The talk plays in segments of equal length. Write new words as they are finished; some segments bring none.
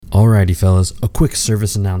Alrighty, fellas, a quick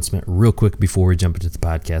service announcement real quick before we jump into the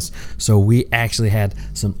podcast. So we actually had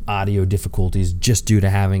some audio difficulties just due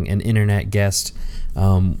to having an internet guest.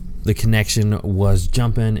 The connection was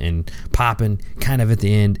jumping and popping kind of at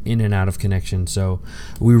the end, in and out of connection. So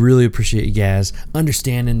we really appreciate you guys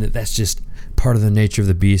understanding that that's just part of the nature of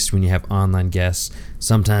the beast when you have online guests.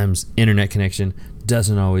 Sometimes internet connection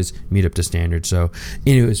doesn't always meet up to standard. So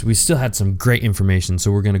anyways, we still had some great information,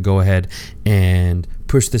 so we're going to go ahead and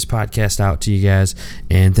push this podcast out to you guys.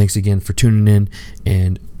 And thanks again for tuning in,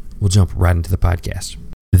 and we'll jump right into the podcast.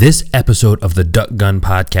 This episode of the Duck Gun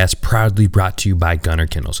Podcast proudly brought to you by Gunner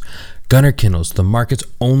Kennels. Gunner Kennels, the market's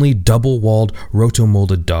only double-walled,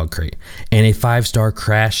 roto-molded dog crate, and a 5-star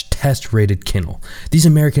crash test-rated kennel. These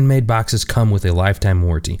American-made boxes come with a lifetime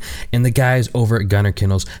warranty, and the guys over at Gunner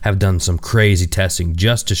Kennels have done some crazy testing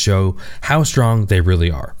just to show how strong they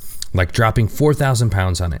really are, like dropping 4,000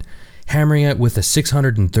 pounds on it, hammering it with a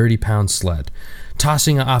 630-pound sled,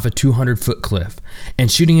 tossing it off a 200-foot cliff,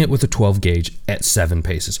 and shooting it with a 12-gauge at 7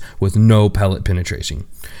 paces with no pellet penetration.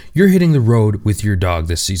 You're hitting the road with your dog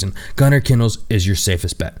this season. Gunner Kennels is your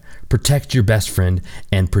safest bet. Protect your best friend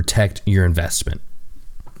and protect your investment.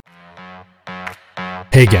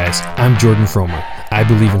 Hey guys, I'm Jordan Fromer. I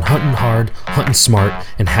believe in hunting hard, hunting smart,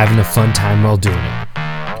 and having a fun time while doing it.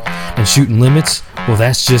 And shooting limits, well,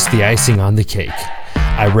 that's just the icing on the cake.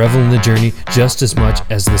 I revel in the journey just as much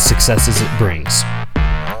as the successes it brings.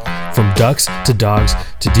 From ducks to dogs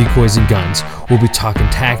to decoys and guns, we'll be talking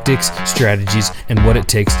tactics, strategies, and what it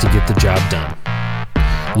takes to get the job done.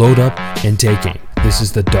 Load up and take aim. This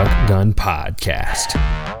is the Duck Gun Podcast.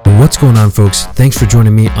 What's going on, folks? Thanks for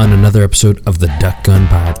joining me on another episode of the Duck Gun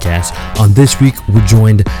Podcast. On this week, we're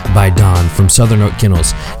joined by Don from Southern Oak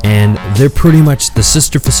Kennels, and they're pretty much the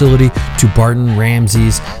sister facility to Barton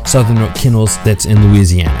Ramsey's Southern Oak Kennels that's in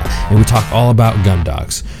Louisiana, and we talk all about gun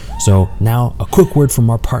dogs. So now, a quick word from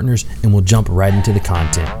our partners, and we'll jump right into the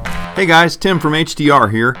content. Hey guys, Tim from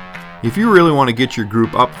HTR here. If you really want to get your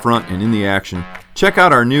group up front and in the action, check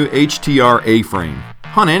out our new HTR A-frame.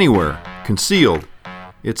 Hunt anywhere, concealed.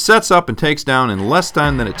 It sets up and takes down in less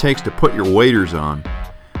time than it takes to put your waders on.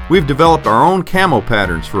 We've developed our own camo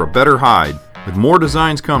patterns for a better hide, with more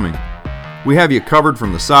designs coming. We have you covered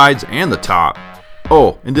from the sides and the top.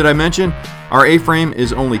 Oh, and did I mention, our A-frame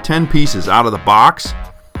is only 10 pieces out of the box?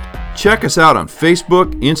 Check us out on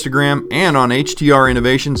Facebook, Instagram, and on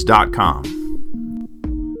htrinnovations.com.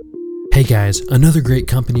 Hey guys, another great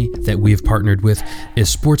company that we have partnered with is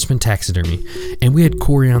Sportsman Taxidermy, and we had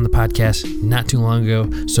Corey on the podcast not too long ago,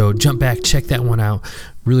 so jump back, check that one out.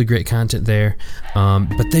 Really great content there,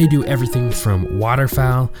 but they do everything from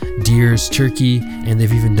waterfowl, deers, turkey, and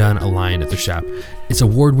they've even done a lion at their shop. It's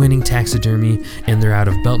award-winning taxidermy, and they're out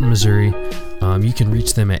of Belton, Missouri. You can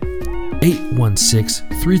reach them at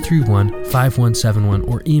 816-331-5171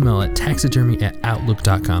 or email at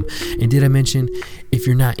taxidermy@outlook.com. And did I mention, if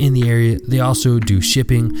you're not in the area, they also do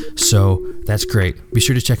shipping, so that's great. Be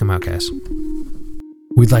sure to check them out, guys.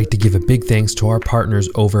 We'd like to give a big thanks to our partners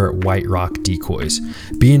over at White Rock Decoys.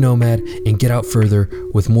 Be a nomad and get out further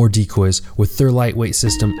with more decoys with their lightweight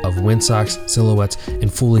system of windsocks, silhouettes,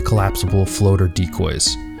 and fully collapsible floater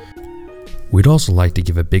decoys. We'd also like to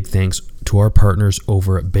give a big thanks to our partners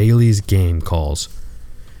over at Bailey's Game Calls.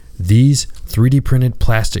 These 3D printed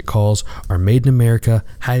plastic calls are made in America,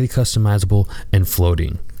 highly customizable, and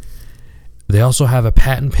floating. They also have a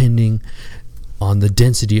patent pending on the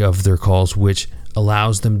density of their calls, which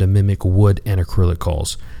allows them to mimic wood and acrylic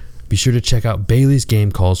calls. Be sure to check out Bailey's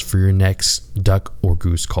Game Calls for your next duck or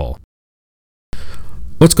goose call.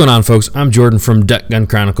 What's going on, folks? I'm Jordan from Duck Gun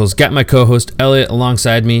Chronicles. Got my co-host Elliot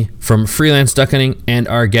alongside me from Freelance Duck Hunting, and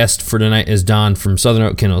our guest for tonight is Don from Southern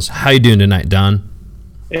Oak Kennels. How you doing tonight, Don?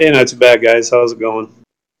 Hey, not too bad, guys. How's it going?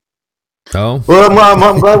 Oh,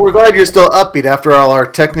 well, we're glad you're still upbeat after all our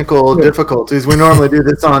technical difficulties. We normally do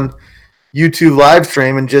this on YouTube live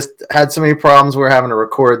stream, and just had so many problems. We're having to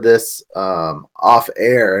record this off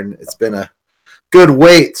air, and it's been a good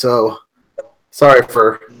wait. So sorry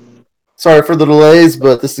for the delays,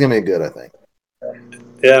 but this is gonna be good, I think.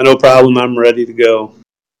 Yeah, no problem. I'm ready to go.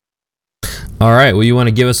 all right. Well, you want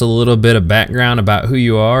to give us a little bit of background about who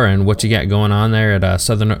you are and what you got going on there at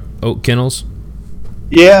Southern Oak Kennels?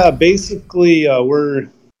 Yeah, basically, we're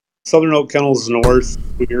Southern Oak Kennels North.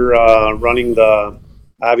 We're running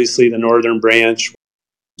obviously the northern branch,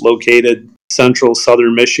 located central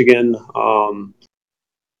southern Michigan.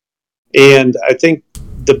 And I think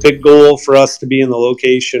the big goal for us to be in the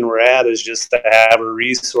location we're at is just to have a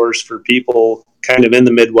resource for people kind of in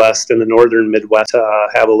the Midwest and the northern Midwest to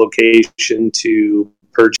have a location to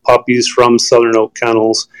purchase puppies from Southern Oak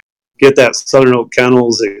Kennels, get that Southern Oak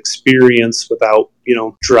Kennels experience without,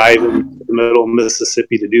 driving to the middle of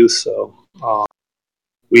Mississippi to do so.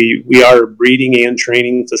 We are breeding and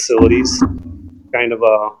training facilities, kind of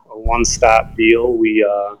a one-stop deal. We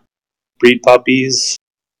breed puppies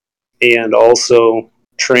and also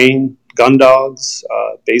train gun dogs,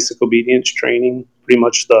 basic obedience training, pretty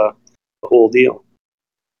much the whole deal.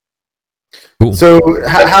 Cool. So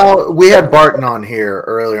how we had Barton on here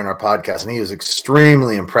earlier in our podcast, and he was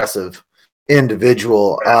extremely impressive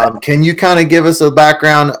individual. Can you kind of give us a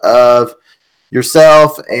background of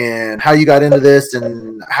yourself and how you got into this,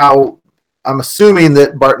 and how, I'm assuming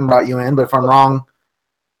that Barton brought you in, but if I'm wrong,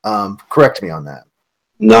 correct me on that.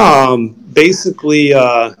 No, basically,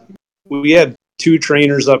 we had two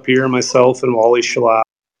trainers up here, myself and Wally Shalak.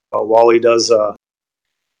 Wally does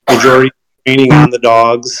majority training on the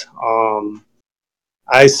dogs.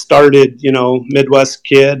 I started, Midwest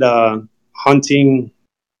kid, hunting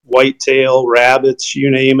whitetail, rabbits, you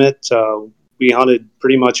name it. We hunted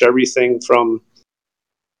pretty much everything from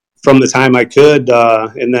the time I could,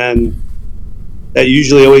 and then that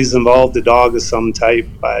usually always involved a dog of some type.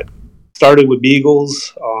 I started with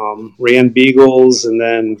beagles, ran beagles, and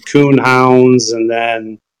then coon hounds, and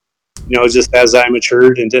then, just as I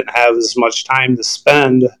matured and didn't have as much time to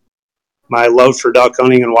spend, my love for duck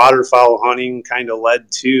hunting and waterfowl hunting kind of led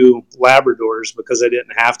to Labradors, because I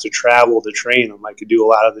didn't have to travel to train them. I could do a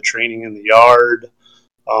lot of the training in the yard.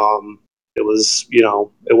 It was,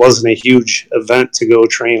 it wasn't a huge event to go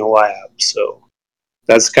train a lab. So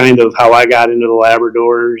that's kind of how I got into the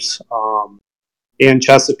Labradors. And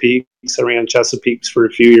Chesapeakes. I ran Chesapeakes for a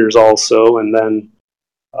few years also. And then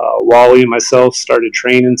Wally and myself started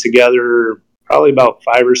training together probably about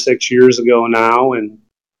 5 or 6 years ago now. And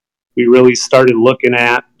we really started looking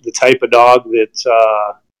at the type of dog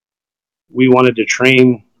that we wanted to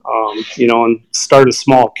train, and start a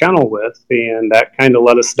small kennel with. And that kind of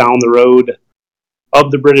led us down the road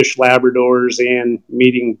of the British Labradors and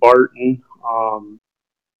meeting Barton.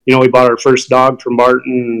 We bought our first dog from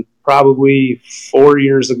Barton probably 4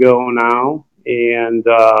 years ago now. And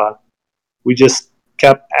we just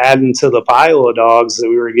kept adding to the pile of dogs that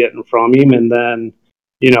we were getting from him. And then,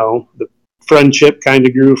 the friendship kind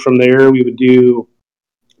of grew from there. We would do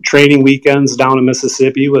training weekends down in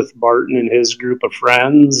Mississippi with Barton and his group of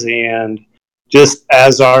friends. And just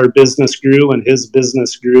as our business grew and his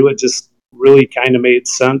business grew, it just really kind of made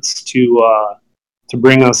sense to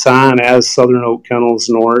bring us on as Southern Oak Kennels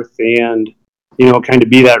North, and, kind of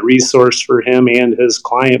be that resource for him and his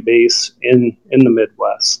client base in the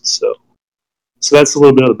Midwest. So that's a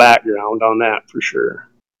little bit of the background on that for sure.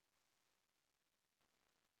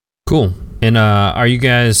 Cool. And are you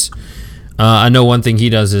guys, I know one thing he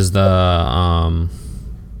does is the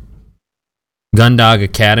Gun Dog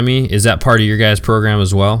Academy. Is that part of your guys' program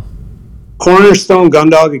as well? Cornerstone Gun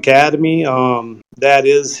Dog Academy, that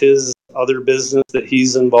is his other business that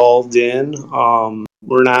he's involved in.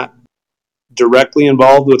 We're not directly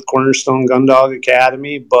involved with Cornerstone Gun Dog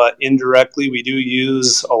Academy, but indirectly we do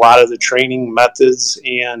use a lot of the training methods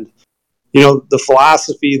and, the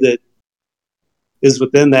philosophy that is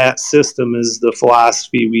within that system is the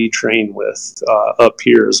philosophy we train with up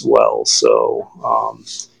here as well. So,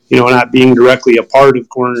 not being directly a part of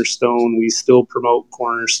Cornerstone, we still promote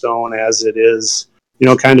Cornerstone as it is,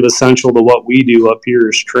 kind of essential to what we do up here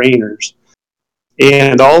as trainers.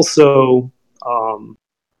 And also,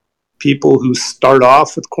 people who start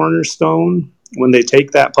off with Cornerstone, when they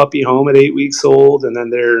take that puppy home at 8 weeks old, and then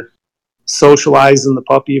they're socializing the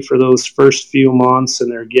puppy for those first few months,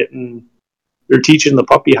 and they're teaching the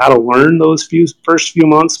puppy how to learn those first few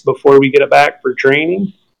months before we get it back for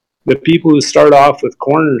training. The people who start off with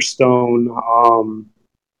Cornerstone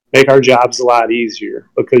make our jobs a lot easier,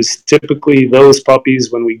 because typically those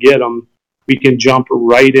puppies, when we get them, we can jump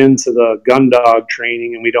right into the gun dog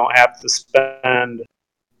training, and we don't have to spend,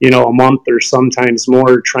 a month or sometimes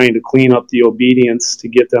more trying to clean up the obedience to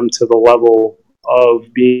get them to the level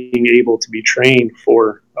of being able to be trained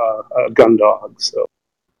for a gun dog. So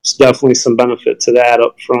there's definitely some benefit to that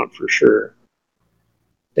up front for sure.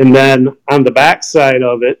 And then on the back side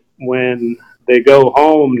of it, when they go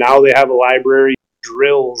home, now they have a library of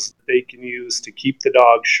drills that they can use to keep the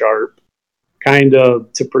dog sharp, kind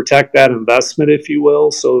of to protect that investment, if you will.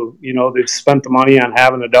 So, they've spent the money on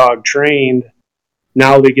having a dog trained.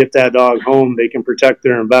 Now they get that dog home, they can protect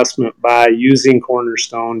their investment by using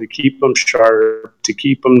Cornerstone to keep them sharp, to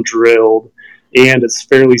keep them drilled. And it's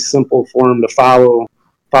fairly simple for them to follow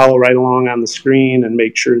right along on the screen and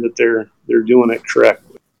make sure that they're doing it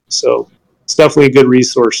correctly. So it's definitely a good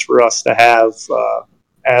resource for us to have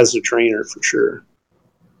as a trainer for sure.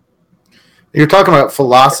 You're talking about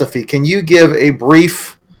philosophy. Can you give a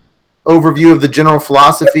brief overview of the general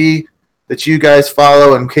philosophy that you guys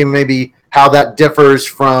follow, and maybe how that differs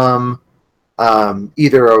from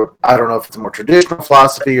either I don't know if it's a more traditional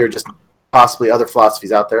philosophy or just possibly other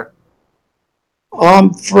philosophies out there?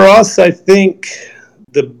 For us, I think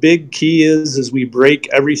the big key is we break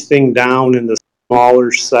everything down into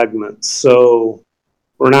smaller segments. So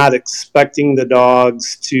we're not expecting the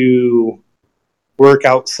dogs to work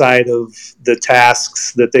outside of the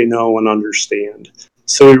tasks that they know and understand.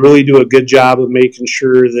 So we really do a good job of making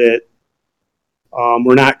sure that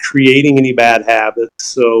we're not creating any bad habits.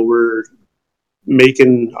 So we're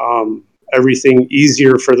making everything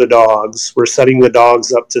easier for the dogs. We're setting the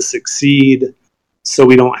dogs up to succeed, so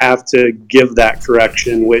we don't have to give that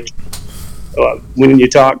correction, which when you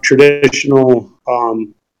talk traditional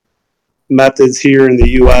methods here in the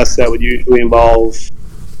U.S., that would usually involve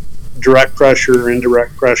direct pressure or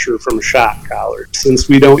indirect pressure from a shock collar. Since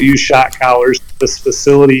we don't use shock collars at this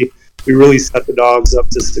facility, we really set the dogs up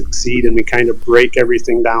to succeed, and we kind of break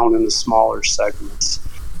everything down into smaller segments.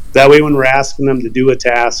 That way, when we're asking them to do a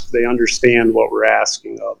task, they understand what we're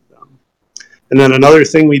asking of them. And then another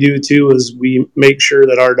thing we do too is we make sure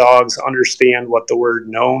that our dogs understand what the word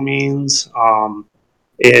no means.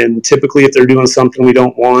 And typically, if they're doing something we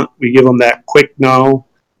don't want, we give them that quick no.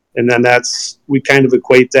 And then we kind of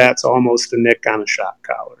equate that to almost a nick on a shock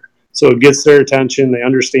collar. So it gets their attention. They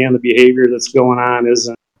understand the behavior that's going on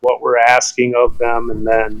isn't what we're asking of them. And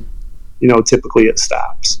then, typically it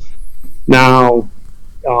stops. Now,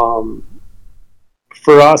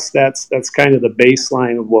 for us, that's kind of the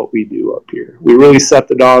baseline of what we do up here. We really set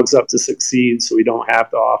the dogs up to succeed, so we don't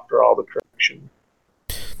have to offer all the correction.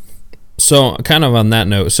 So kind of on that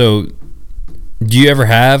note, so do you ever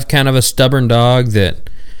have kind of a stubborn dog that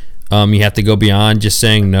you have to go beyond just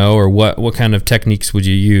saying no, or what kind of techniques would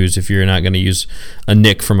you use if you're not going to use a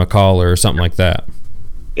nick from a collar or something like that?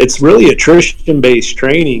 It's really attrition-based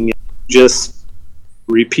training. Just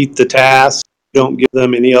repeat the task. Don't give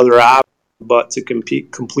them any other option but to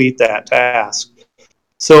complete that task.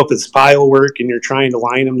 So if it's pile work and you're trying to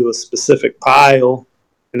line them to a specific pile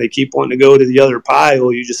and they keep wanting to go to the other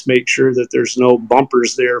pile, you just make sure that there's no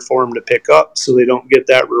bumpers there for them to pick up so they don't get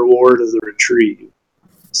that reward of the retrieve.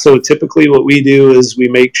 So typically what we do is we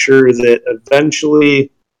make sure that eventually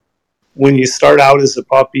when you start out as a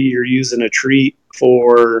puppy, you're using a treat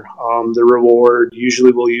for the reward.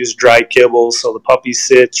 Usually we'll use dry kibble. So the puppy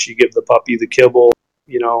sits, you give the puppy the kibble,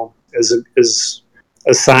 as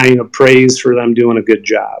a sign of praise for them doing a good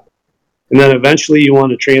job. And then eventually you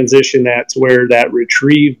want to transition that to where that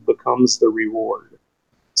retrieve becomes the reward.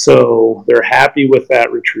 So they're happy with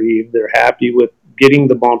that retrieve. They're happy with getting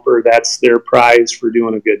the bumper. That's their prize for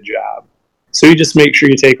doing a good job. So you just make sure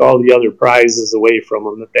you take all the other prizes away from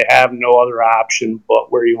them, that they have no other option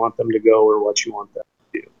but where you want them to go or what you want them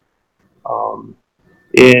to do.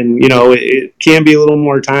 It can be a little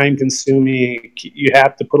more time consuming. You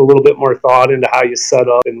have to put a little bit more thought into how you set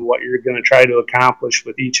up and what you're going to try to accomplish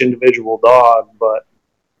with each individual dog. But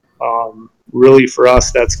really for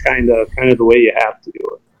us, that's kind of the way you have to do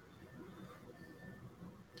it.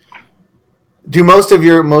 Do most of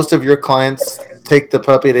your clients take the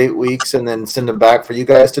puppy at 8 weeks and then send them back for you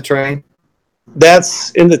guys to train?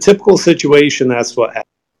 That's in the typical situation. That's what happens.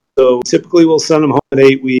 So typically we'll send them home at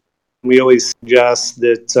 8 weeks. We always suggest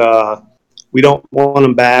that we don't want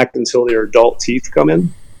them back until their adult teeth come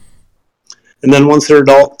in. And then once their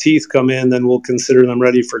adult teeth come in, then we'll consider them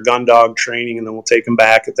ready for gun dog training, and then we'll take them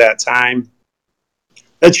back at that time.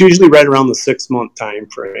 That's usually right around the 6-month time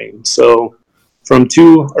frame. So from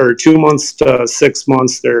 2 months to 6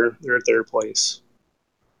 months, they're at their place.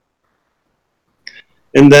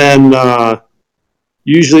 And then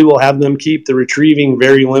usually we'll have them keep the retrieving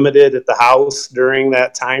very limited at the house during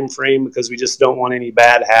that time frame, because we just don't want any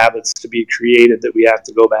bad habits to be created that we have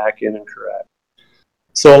to go back in and correct.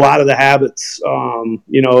 So a lot of the habits,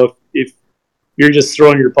 if you're just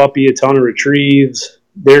throwing your puppy a ton of retrieves,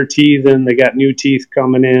 they're teething, they got new teeth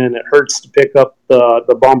coming in, it hurts to pick up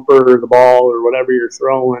the bumper or the ball or whatever you're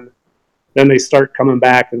throwing, then they start coming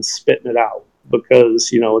back and spitting it out because,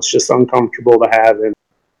 it's just uncomfortable to have it.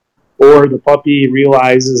 Or the puppy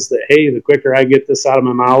realizes that, hey, the quicker I get this out of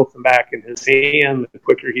my mouth and back in his hand, the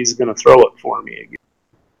quicker he's going to throw it for me again.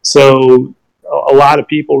 So a lot of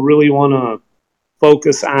people really want to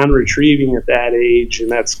focus on retrieving at that age, and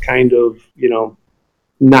that's kind of,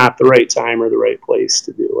 not the right time or the right place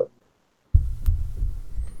to do it.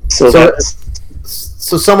 So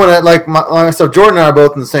someone so Jordan and I are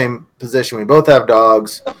both in the same position. We both have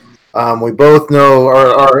dogs. We both know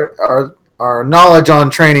our knowledge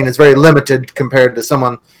on training is very limited compared to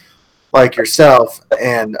someone like yourself.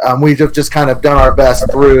 And we've just kind of done our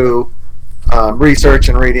best through research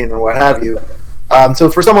and reading and what have you. So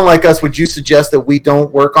for someone like us, would you suggest that we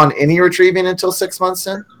don't work on any retrieving until 6 months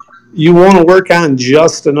in? You want to work on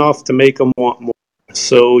just enough to make them want more.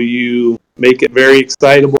 So you make it very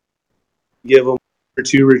excitable, give them 1 or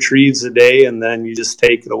 2 retrieves a day, and then you just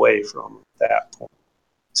take it away from them at that point.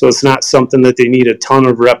 So it's not something that they need a ton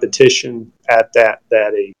of repetition at that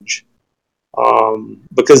age.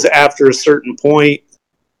 Because after a certain point,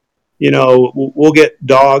 we'll get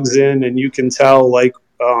dogs in, and you can tell, like,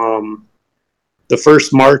 the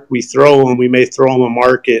first mark we throw them, we may throw them a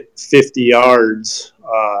mark at 50 yards,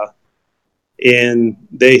 and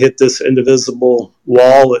they hit this indivisible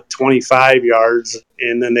wall at 25 yards,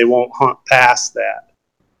 and then they won't hunt past that.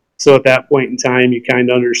 So at that point in time, you kind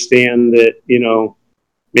of understand that,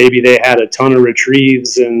 maybe they had a ton of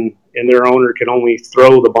retrieves and their owner could only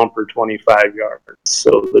throw the bumper 25 yards. So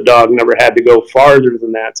the dog never had to go farther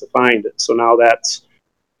than that to find it. So now that's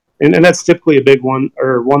typically a big one,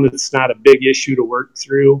 or one that's not a big issue to work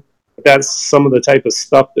through. But that's some of the type of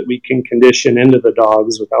stuff that we can condition into the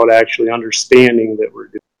dogs without actually understanding that we're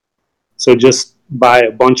doing. So just by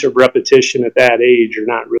a bunch of repetition at that age, you're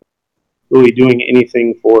not really doing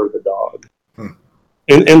anything for the dog.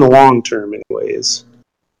 In the long term, anyways.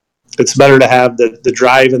 It's better to have the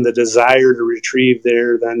drive and the desire to retrieve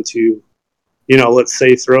there than to, let's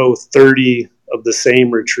say throw 30 of the same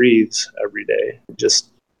retrieves every day. It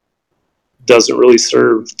just doesn't really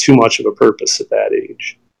serve too much of a purpose at that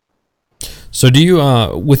age. So do you,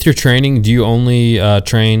 with your training, do you only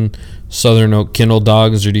train Southern Oak Kennel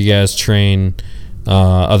dogs, or do you guys train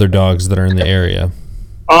other dogs that are in the area?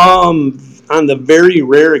 On the very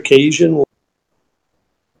rare occasion, we'll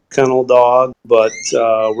kennel dog, but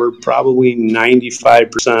we're probably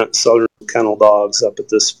 95% Southern Kennel dogs up at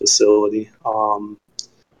this facility.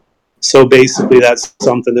 So basically that's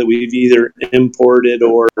something that we've either imported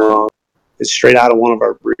or it's straight out of one of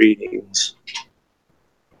our breedings.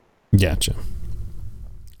 Gotcha.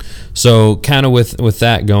 So kind of with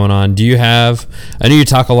that going on, do you have, I know you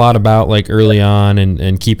talk a lot about like early on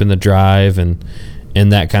and keeping the drive and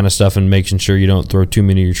that kind of stuff and making sure you don't throw too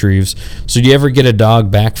many retrieves. So do you ever get a dog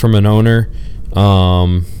back from an owner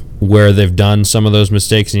where they've done some of those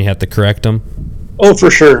mistakes and you have to correct them? Oh, for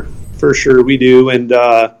sure we do. And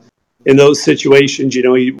in those situations,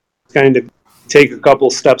 you kind of take a couple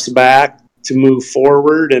steps back to move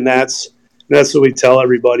forward, and that's what we tell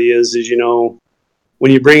everybody is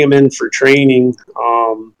when you bring them in for training,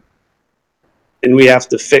 and we have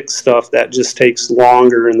to fix stuff, that just takes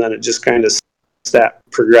longer, and then it just kind of that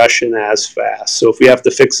progression as fast. So if we have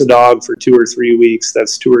to fix a dog for 2 or 3 weeks,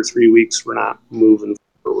 that's 2 or 3 weeks we're not moving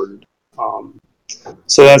forward.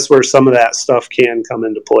 So that's where some of that stuff can come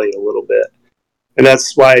into play a little bit. And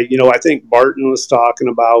that's why, I think Barton was talking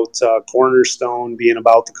about Cornerstone being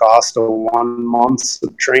about the cost of 1 month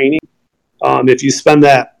of training. If you spend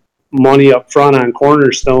that money up front on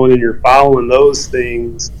Cornerstone and you're following those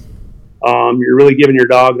things, you're really giving your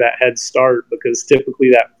dog that head start, because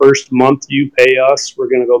typically that first month you pay us, we're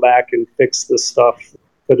going to go back and fix the stuff that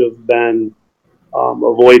could have been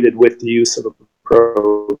avoided with the use of a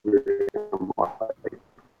program like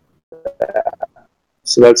that.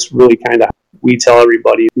 So that's really kind of, we tell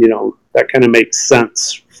everybody, that kind of makes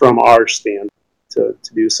sense from our stand to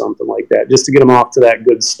do something like that, just to get them off to that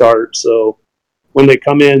good start. So when they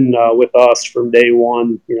come in with us from day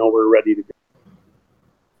one, we're ready to go.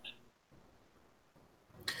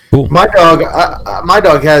 Cool. My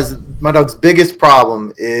dog's biggest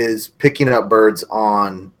problem is picking up birds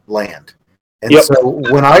on land. And so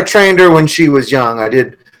when I trained her when she was young,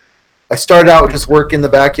 I started out just working in the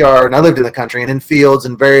backyard, and I lived in the country and in fields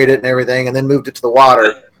and varied it and everything, and then moved it to the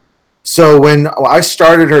water. So when I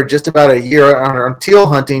started her just about a year on teal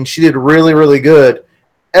hunting, she did really, really good.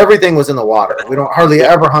 Everything was in the water. We don't hardly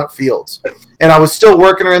ever hunt fields. And I was still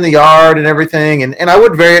working her in the yard and everything, and I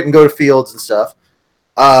would vary it and go to fields and stuff.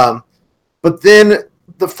 But then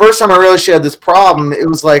the first time I realized she had this problem, it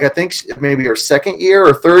was like, I think maybe her second year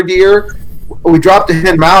or third year, we dropped a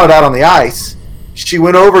hen mallard out on the ice. She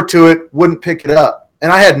went over to it, wouldn't pick it up.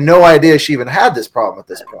 And I had no idea she even had this problem at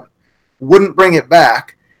this point. Wouldn't bring it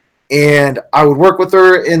back. And I would work with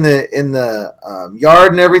her in the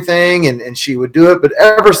yard and everything, and she would do it. But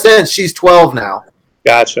ever since, she's 12 now.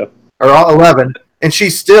 Gotcha. Or 11. And she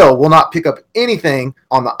still will not pick up anything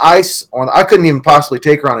on the ice. I couldn't even possibly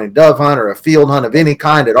take her on a dove hunt or a field hunt of any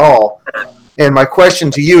kind at all. And my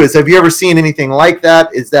question to you is, have you ever seen anything like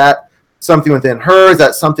that? Is that something within her? Is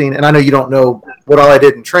that something, and I know you don't know what all I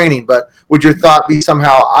did in training, but would your thought be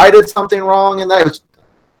somehow I did something wrong in that?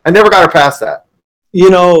 I never got her past that.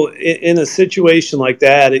 In a situation like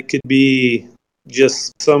that, it could be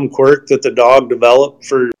just some quirk that the dog developed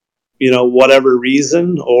for, whatever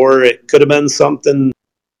reason, or it could have been something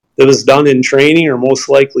that was done in training or most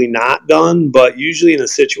likely not done. But usually in a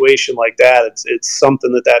situation like that, it's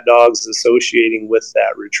something that dog's associating with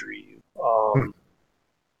that retrieve.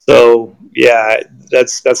 So yeah,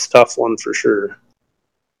 that's a tough one for sure.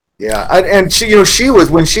 Yeah, and she was,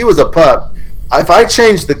 when she was a pup, if I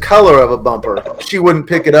changed the color of a bumper, she wouldn't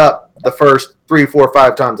pick it up the first 3, 4,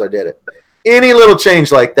 5 times I did it. Any little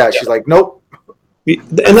change like that, she's like, nope.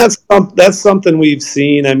 And that's something we've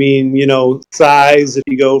seen. I mean, size, if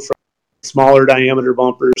you go from smaller diameter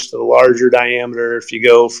bumpers to the larger diameter, if you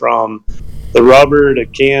go from the rubber to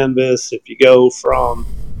canvas, if you go from,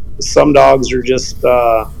 some dogs are just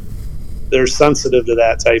they're sensitive to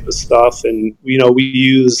that type of stuff. And we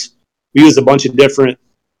use a bunch of different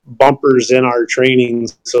bumpers in our training,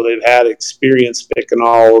 so they've had experience picking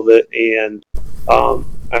all of it. And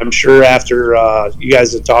I'm sure after you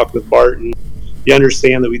guys have talked with Barton, you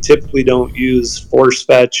understand that we typically don't use force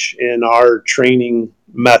fetch in our training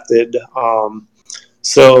method.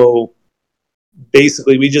 So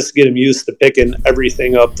basically we just get them used to picking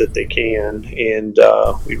everything up that they can. And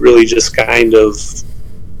we really just kind of,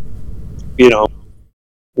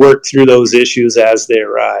 work through those issues as they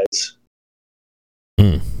arise.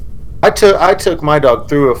 I took my dog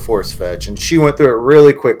through a force fetch, and she went through it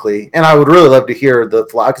really quickly. And I would really love to hear the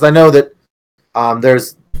fly, because I know that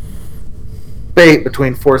there's debate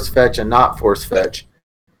between force fetch and not force fetch.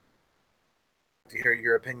 To hear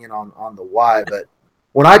your opinion on the why, but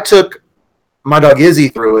when I took my dog Izzy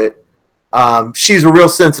through it, she's a real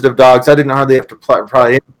sensitive dog, so I didn't hardly have to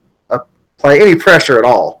apply any pressure at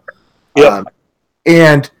all. Yeah.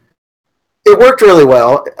 And it worked really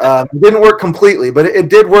well. It didn't work completely, but it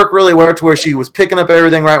did work really well to where she was picking up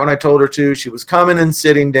everything right when I told her to. She was coming and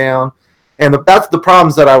sitting down. And that's the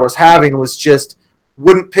problems that I was having, was just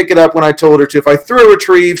wouldn't pick it up when I told her to. If I threw a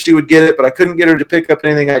retrieve, she would get it, but I couldn't get her to pick up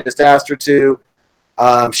anything I just asked her to.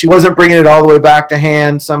 She wasn't bringing it all the way back to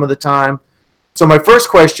hand some of the time. So my first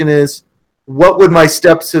question is, what would my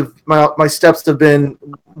steps have been?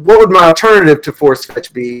 What would my alternative to force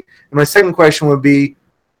fetch be? And my second question would be,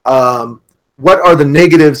 what are the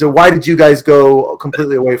negatives, or why did you guys go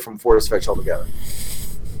completely away from force fetch altogether?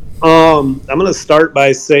 I'm going to start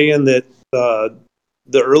by saying that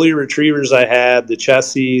the early retrievers I had, the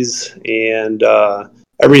Chessies, and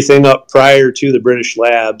everything up prior to the British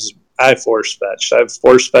Labs, I force fetched. I've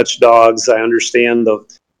force fetched dogs. I understand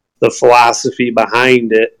the philosophy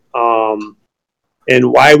behind it.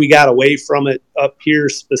 And why we got away from it up here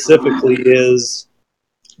specifically is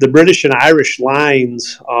the British and Irish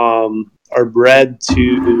lines are bred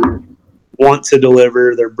to want to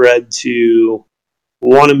deliver. They're bred to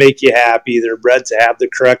want to make you happy. They're bred to have the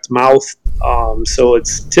correct mouth. So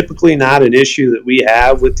it's typically not an issue that we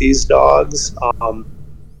have with these dogs.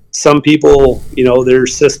 Some people, their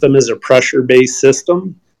system is a pressure-based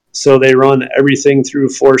system, so they run everything through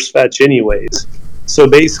force fetch anyways. So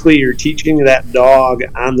basically you're teaching that dog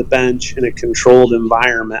on the bench in a controlled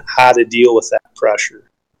environment how to deal with that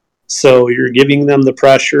pressure. So you're giving them the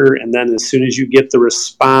pressure, and then as soon as you get the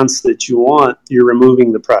response that you want, you're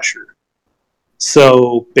removing the pressure.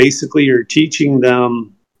 So basically you're teaching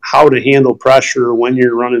them how to handle pressure when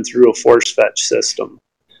you're running through a force fetch system.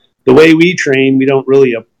 The way we train, we don't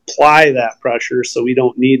really apply that pressure, so we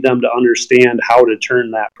don't need them to understand how to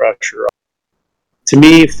turn that pressure off. To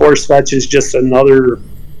me, force fetch is just another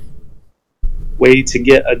way to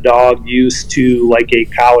get a dog used to like a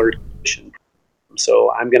collar condition.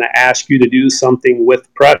 So I'm going to ask you to do something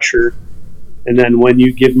with pressure, and then when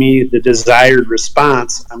you give me the desired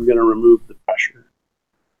response, I'm going to remove the pressure.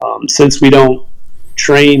 Since we don't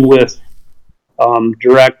train with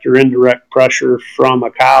direct or indirect pressure from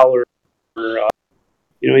a collar or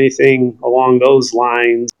anything along those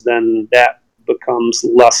lines, then that becomes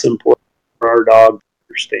less important for our dog to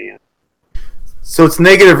understand. So it's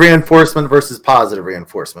negative reinforcement versus positive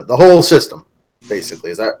reinforcement, the whole system,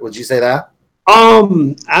 basically. Would you say that?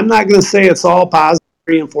 I'm not going to say it's all positive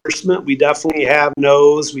reinforcement. We definitely have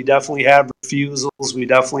no's. We definitely have refusals. We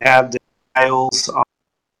definitely have denials.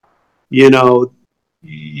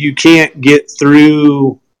 You can't get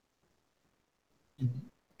through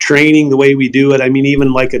training the way we do it. I mean,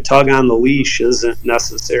 even like a tug on the leash isn't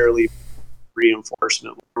necessarily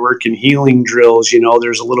reinforcement. We're working healing drills,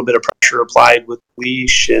 there's a little bit of pressure applied with the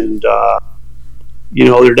leash, and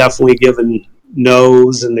they're definitely given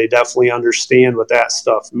no's, and they definitely understand what that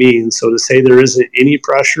stuff means. So to say there isn't any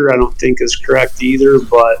pressure, I don't think is correct either,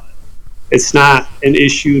 but it's not an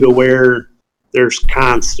issue to where there's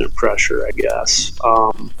constant pressure, I guess.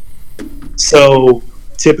 So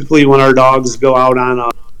typically when our dogs go out on a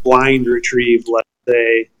blind retrieve, let's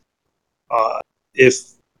say,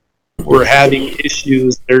 if we're having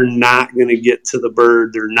issues, they're not going to get to the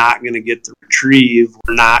bird. They're not going to get the retrieve.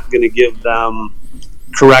 We're not going to give them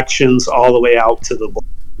corrections all the way out to the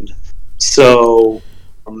blind. So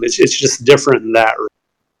it's just different in that regard.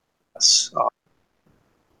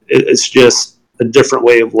 It's just a different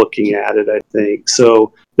way of looking at it, I think.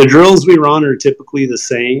 So the drills we run are typically the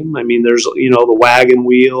same. I mean, there's, the wagon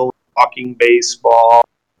wheel, walking baseball,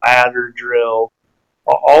 ladder drill.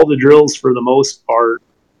 All the drills for the most part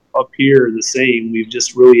up here are the same. We've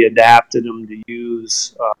just really adapted them to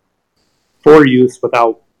use for use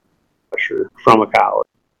without pressure from a college.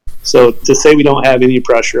 So to say we don't have any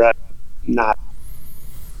pressure, not.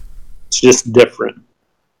 It's just different.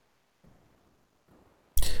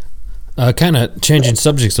 Kind of changing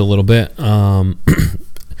subjects a little bit.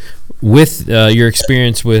 With your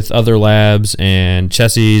experience with other labs and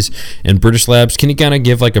Chessies and British labs, can you kind of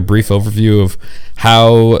give like a brief overview of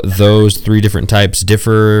how those three different types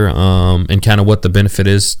differ and kind of what the benefit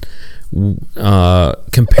is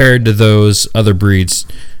compared to those other breeds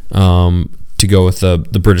to go with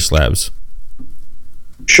the British labs?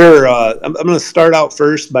 Sure. I'm going to start out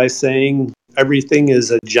first by saying everything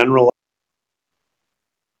is a general.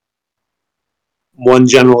 One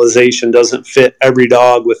generalization doesn't fit every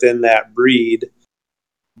dog within that breed.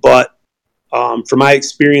 But from my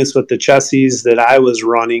experience with the Chessies that I was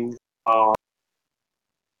running,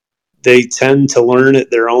 they tend to learn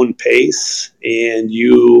at their own pace, and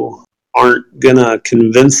you aren't going to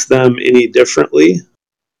convince them any differently.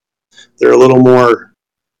 They're a little more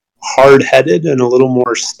hard-headed and a little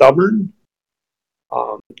more stubborn.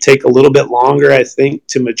 Take a little bit longer, I think,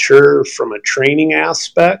 to mature from a training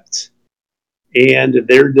aspect. And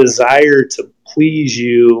their desire to please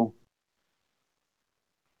you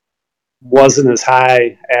wasn't as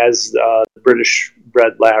high as the British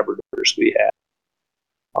bred Labradors we had.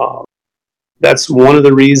 That's one of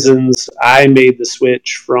the reasons I made the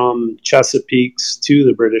switch from Chesapeake's to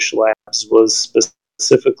the British Labs, was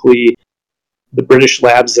specifically the British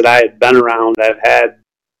Labs that I had been around. I've had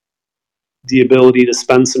the ability to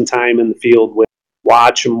spend some time in the field with,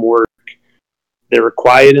 watch them work. They were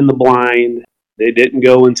quiet in the blind. They didn't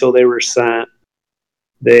go until they were sent.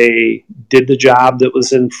 They did the job that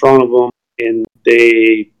was in front of them, and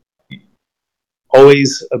they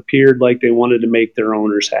always appeared like they wanted to make their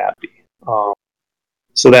owners happy.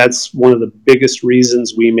 So that's one of the biggest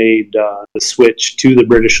reasons we made the switch to the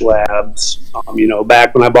British Labs.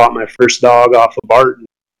 Back when I bought my first dog off of Barton,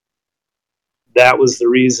 that was the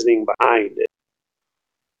reasoning behind it.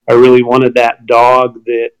 I really wanted that dog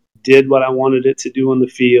that did what I wanted it to do in the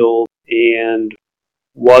field, and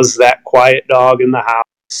was that quiet dog in the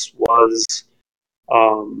house, was,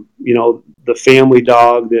 the family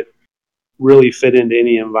dog that really fit into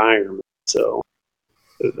any environment. So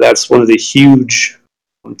that's one of the huge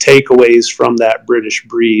takeaways from that British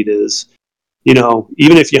breed is, even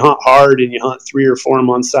if you hunt hard and you hunt 3 or 4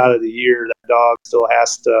 months out of the year, that dog still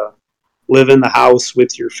has to live in the house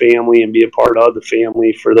with your family and be a part of the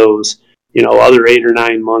family for those, other 8 or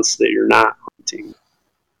 9 months that you're not hunting.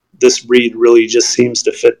 This breed really just seems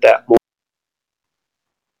to fit that more.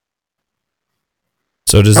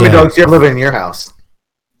 So how many dogs do you have living in your house?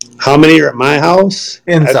 How many are at my house?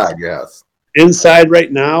 Inside your house. Inside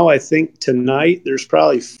right now, I think tonight there's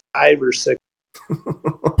probably 5 or 6.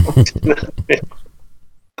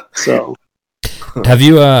 So, have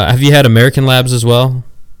you had American labs as well?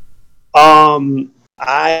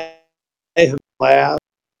 I have lab.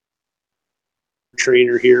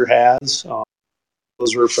 Trainer here has.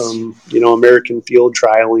 Those were from American field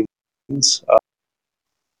trialing.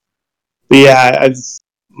 But yeah,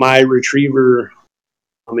 my retriever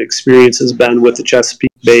experience has been with the Chesapeake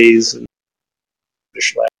Bays and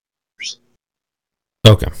British Labs.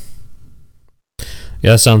 Okay.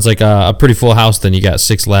 Yeah, that sounds like a pretty full house. Then you got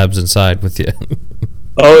 6 labs inside with you.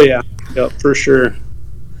 Oh yeah, yep, for sure.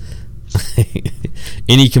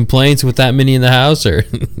 Any complaints with that many in the house, or?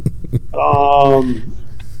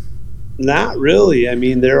 Not really. I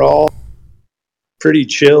mean, they're all pretty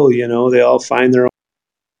chill. They all find their own.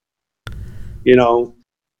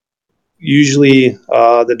 Usually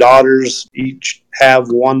the daughters each have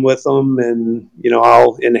one with them, and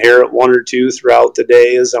I'll inherit 1 or 2 throughout the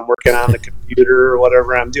day as I'm working on the computer or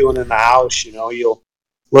whatever I'm doing in the house. You'll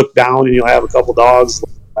look down and you'll have a couple dogs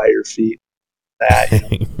by your feet.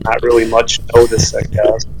 Not really much notice, I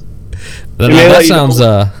guess.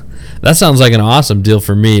 That sounds like an awesome deal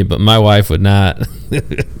for me, but my wife would not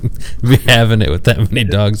be having it with that many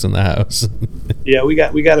dogs in the house. Yeah, we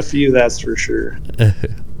got a few, that's for sure.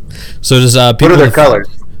 So does What are their colors?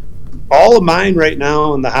 All of mine right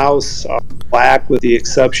now in the house are black, with the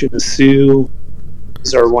exception of Sue.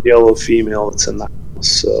 These are one yellow female that's in the house,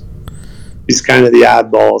 so he's kind of the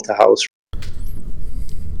oddball at the house.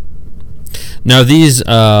 Now these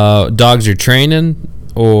dogs you're training,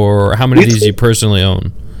 or how many of these you personally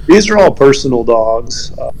own? These are all personal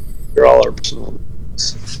dogs. They're all our personal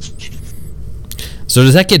dogs. So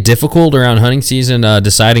does that get difficult around hunting season,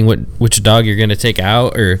 deciding which dog you're going to take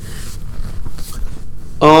out, or?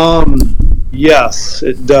 Yes,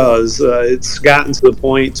 it does. It's gotten to the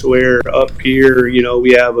point where up here,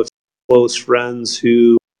 we have a few close friends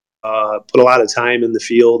who put a lot of time in the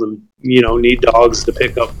field and, need dogs to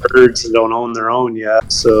pick up birds and don't own their own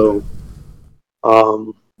yet. So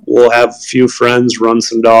we'll have a few friends run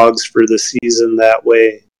some dogs for the season. That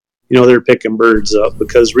way, they're picking birds up,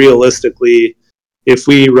 because realistically, if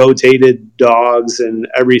we rotated dogs and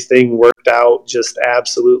everything worked out just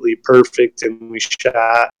absolutely perfect and we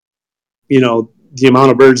shot, the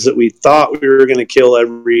amount of birds that we thought we were going to kill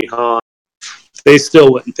every hunt, they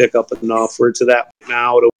still wouldn't pick up enough. We're to that point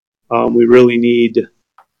now. We really need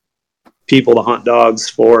people to hunt dogs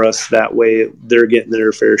for us. That way they're getting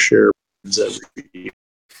their fair share of birds every year.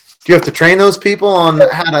 Do you have to train those people on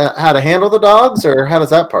how to handle the dogs, or how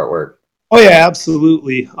does that part work? Oh yeah,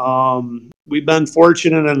 absolutely. We've been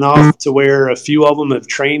fortunate enough to where a few of them have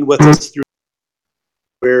trained with us through,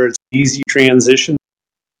 where it's an easy transition.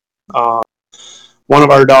 One of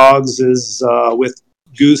our dogs is with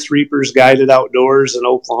Goose Reapers Guided Outdoors in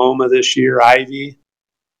Oklahoma this year, Ivy.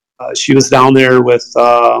 She was down there with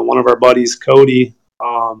one of our buddies, Cody,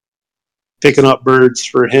 picking up birds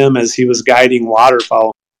for him as he was guiding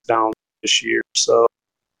waterfowl down this year. So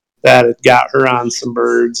that had got her on some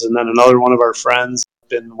birds. And then another one of our friends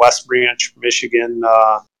up in West Branch, Michigan,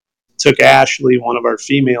 took Ashley, one of our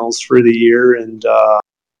females, for the year, and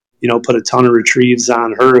put a ton of retrieves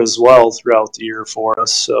on her as well throughout the year for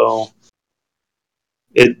us. So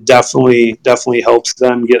it definitely helps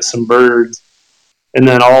them get some birds. And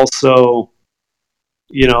then also,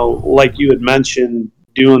 like you had mentioned,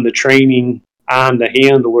 doing the training on the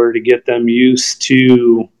handler to get them used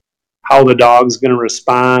to how the dog's going to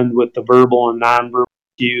respond with the verbal and nonverbal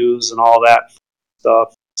cues and all that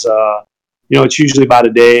stuff. It's usually about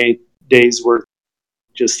a day's worth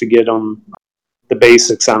just to get them the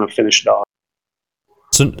basics on a finished dog.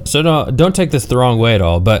 So no, don't take this the wrong way at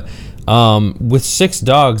all, but with 6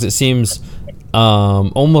 dogs, it seems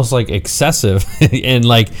almost like excessive. And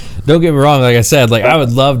don't get me wrong, like I said, I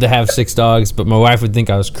would love to have 6 dogs, but my wife would think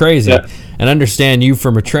I was crazy. Yeah. And understand you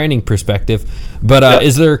from a training perspective, but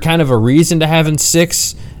is there kind of a reason to having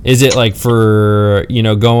 6? Is it for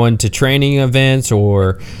going to training events,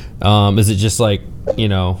 or is it just so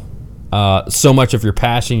much of your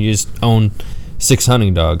passion you just own 6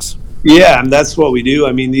 hunting dogs? Yeah, and that's what we do.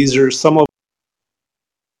 I mean, these are some of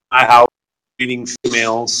my house breeding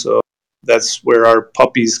females, so that's where our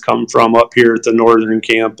puppies come from up here at the northern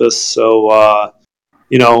campus. So,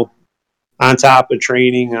 on top of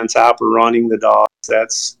training, on top of running the dogs,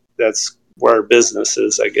 that's where our business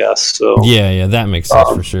is, I guess. So yeah, that makes sense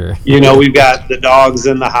for sure. We've got the dogs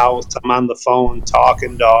in the house. I'm on the phone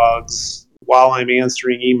talking dogs while I'm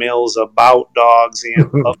answering emails about dogs and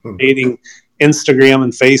updating Instagram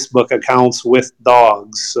and Facebook accounts with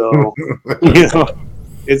dogs. So,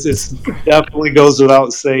 it's definitely goes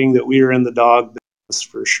without saying that we are in the dog business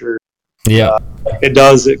for sure. Yeah,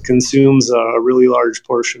 it consumes a really large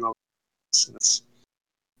portion of us, and it's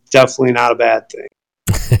definitely not a bad thing.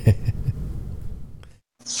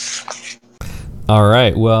 All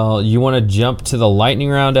right. Well, you want to jump to the lightning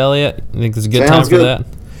round, Elliot? I think there's a good time for that.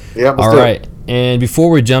 Yeah. All right. And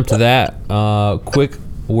before we jump to that, quick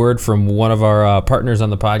word from one of our partners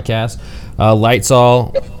on the podcast.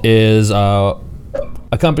 Lightsol is a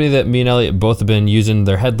company that me and Elliot both have been using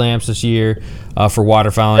their headlamps this year for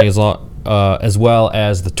waterfowling, as well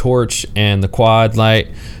as the torch and the quad light.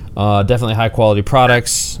 Definitely high quality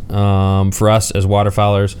products for us as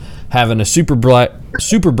waterfowlers. Having a super bright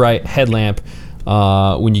headlamp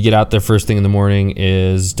when you get out there first thing in the morning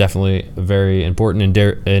is definitely very important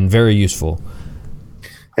and very useful.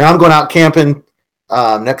 And I'm going out camping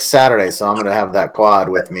next Saturday, so I'm going to have that quad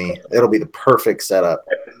with me. It'll be the perfect setup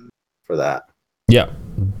for that. Yeah,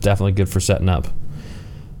 definitely good for setting up.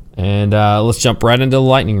 And let's jump right into the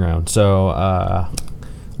lightning round. So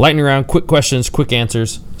lightning round, quick questions, quick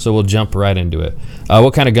answers. So we'll jump right into it.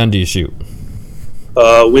 What kind of gun do you shoot?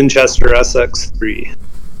 Winchester SX3.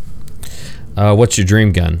 What's your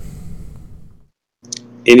dream gun?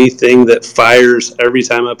 anything that fires every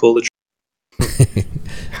time I pull the trigger.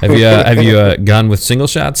 Have you gone with single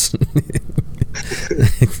shots?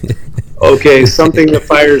 Okay, something that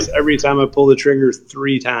fires every time I pull the trigger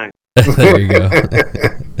 3 times. There you go.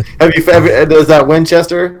 Does that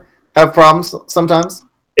Winchester have problems sometimes?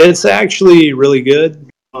 It's actually really good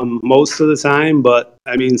most of the time, but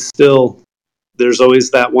I mean, still, there's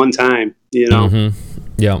always that one time, you know.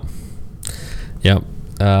 Yep.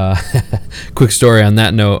 Quick story on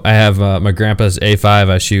that note. I have my grandpa's A5.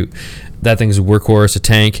 I shoot. That thing's a workhorse, a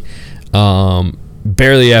tank.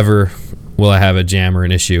 Barely ever will I have a jam or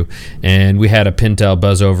an issue. And we had a Pintail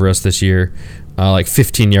buzz over us this year, like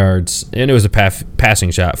 15 yards. And it was a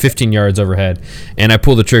passing shot, 15 yards overhead. And I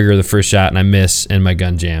pull the trigger the first shot, and I miss, and my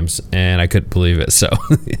gun jams. And I couldn't believe it. So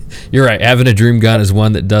you're right. Having a dream gun is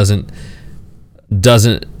one that doesn't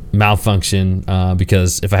malfunction,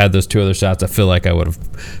 because if I had those 2 other shots, I feel like I would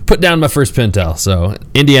have put down my first Pintail. So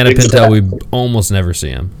Indiana Pintail, we almost never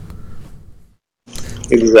see them.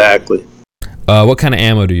 Exactly. What kind of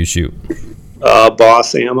ammo do you shoot?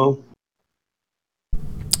 Boss ammo.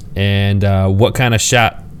 And what kind of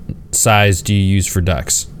shot size do you use for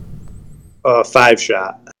ducks? 5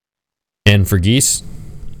 shot. And for geese?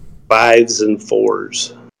 5s and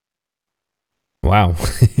 4s. Wow.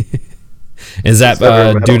 Is that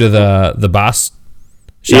due to the Boss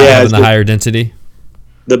shot having the higher density?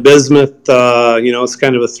 The bismuth, it's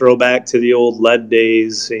kind of a throwback to the old lead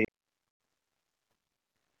days.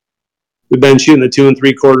 We've been shooting the 2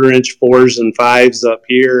 3/4 inch 4s and 5s up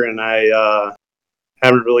here, and I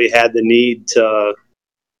haven't really had the need to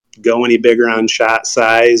go any bigger on shot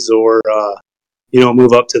size or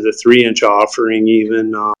move up to the 3-inch offering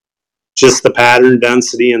even. Just the pattern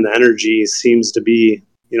density and the energy seems to be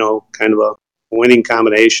kind of a winning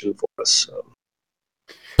combination for us. So.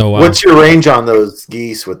 Oh, wow. What's your range on those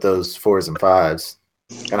geese with those 4s and 5s?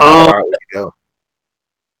 And how far would you go?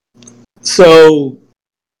 So,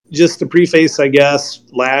 just to preface, I guess,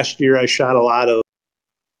 last year I shot a lot of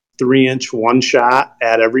 3-inch one shot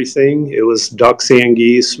at everything. It was ducks and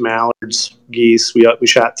geese, mallards, geese. We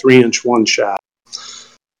shot 3-inch one shot.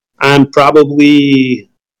 I'm probably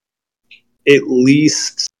at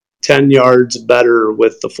least 10 yards better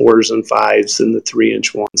with the 4s and 5s than the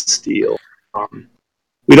 3-inch one steel.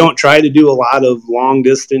 We don't try to do a lot of long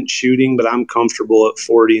distance shooting, but I'm comfortable at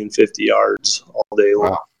 40 and 50 yards all day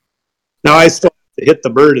long. Wow. Now I still have to hit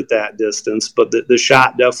the bird at that distance, but the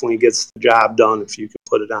shot definitely gets the job done if you can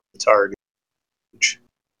put it on the target.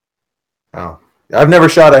 Oh, I've never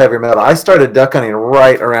shot a heavy metal. I started duck hunting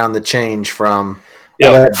right around the change from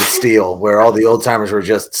lead to steel, where all the old timers were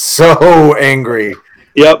just so angry.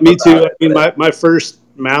 Yep, me too. I mean, my first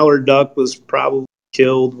mallard duck was probably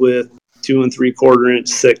killed with 2 3/4 inch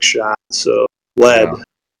 6 shot, so lead.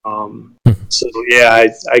 So yeah,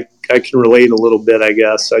 I can relate a little bit, I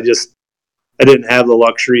guess. I didn't have the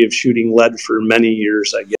luxury of shooting lead for many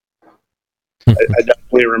years, I guess. I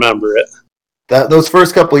definitely remember it. Those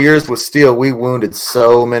first couple of years with steel, we wounded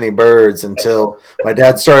so many birds until my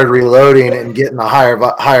dad started reloading and getting the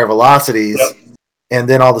higher velocities, and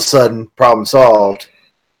then all of a sudden, problem solved.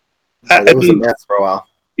 It was a mess for a while.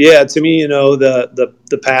 Yeah, to me,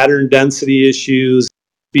 the pattern density issues,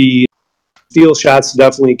 the steel shots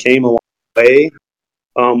definitely came a long way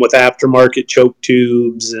with aftermarket choke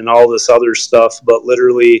tubes and all this other stuff. But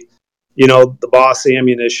literally, the Boss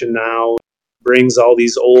ammunition now brings all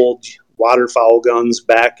these old waterfowl guns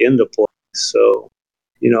back into play. So,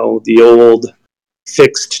 the old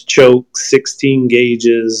fixed choke 16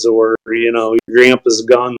 gauges or, your grandpa's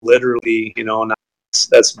gun, literally, now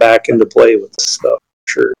that's back into play with this stuff.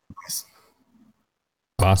 Sure.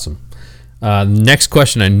 Awesome. Next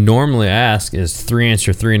question I normally ask is 3-inch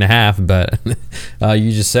or 3.5, but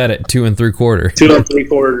you just said it, 2 3/4. 2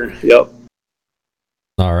 3/4. Yep.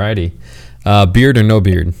 Alrighty. Beard or no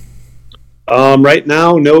beard? Right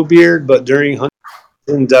now, no beard, but during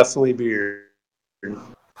hunting, definitely beard.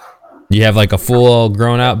 You have like a full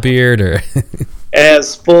grown out beard, or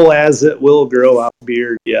as full as it will grow out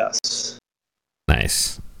beard? Yes.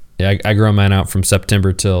 Nice. Yeah, I grow mine out from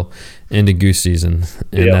September till into goose season,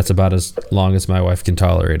 and that's about as long as my wife can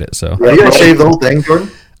tolerate it. So, are you gonna shave the whole thing,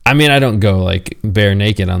 Jordan? I mean, I don't go like bare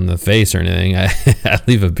naked on the face or anything. I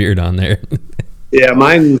leave a beard on there. Yeah,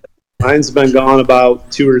 mine's been gone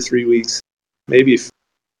about 2 or 3 weeks, maybe.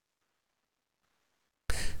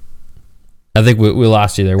 I think we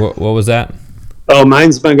lost you there. What was that? Oh,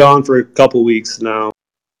 mine's been gone for a couple weeks now.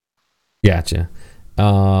 Gotcha.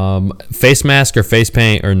 Face mask or face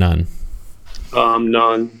paint or none?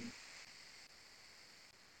 None.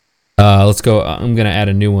 Let's go. I'm gonna add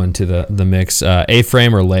a new one to the mix.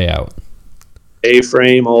 A-frame or layout?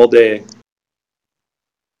 A-frame all day.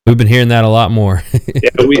 We've been hearing that a lot more. Yeah,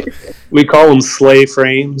 we call them sleigh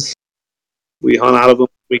frames. We hunt out of them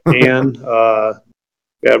when we can.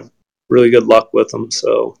 We have really good luck with them.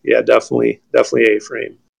 So yeah, definitely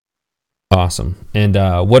A-frame. Awesome. And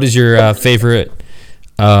what is your favorite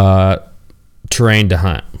terrain to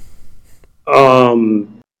hunt?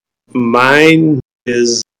 Mine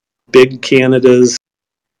is Big Canada's.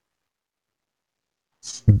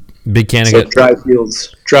 Big Canada. So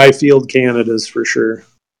dry field Canada's for sure.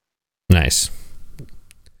 Nice.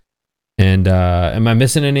 And am I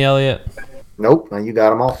missing any, Elliot? Nope, you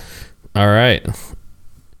got them all. All right.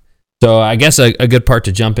 So I guess a good part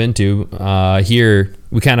to jump into here,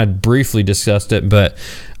 we kind of briefly discussed it, but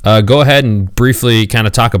go ahead and briefly kind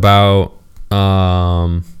of talk about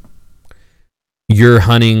your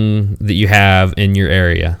hunting that you have in your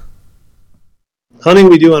area. Hunting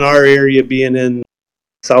we do in our area, being in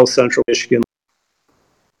South Central Michigan,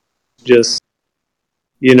 just,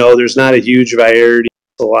 there's not a huge variety.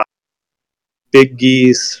 It's a lot of big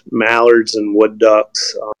geese, mallards, and wood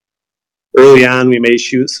ducks. Early on, we may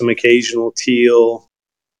shoot some occasional teal,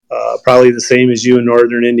 probably the same as you in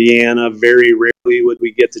northern Indiana. Very rarely would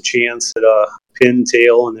we get the chance at a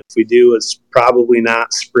pintail, and if we do, it's probably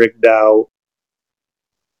not sprigged out.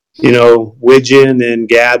 Widgeon and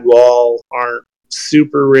gadwall aren't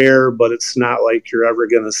super rare, but it's not like you're ever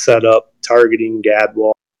going to set up targeting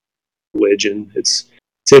gadwall widgeon. It's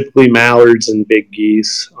typically mallards and big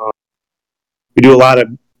geese. We do a lot of,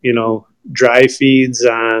 dry feeds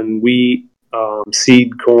on wheat,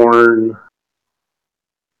 seed corn,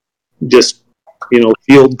 just,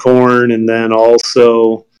 field corn, and then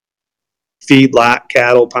also feedlot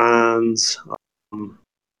cattle ponds.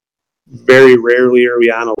 Very rarely are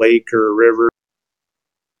we on a lake or a river.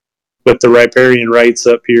 With the riparian rights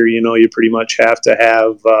up here, you pretty much have to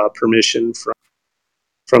have permission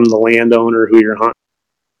from the landowner who you're hunting.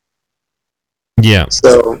 Yeah.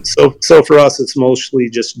 So for us, it's mostly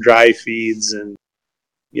just dry feeds and,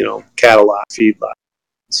 cattle lot,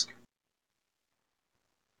 feedlots.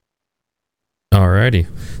 Alrighty.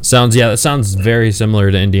 That sounds very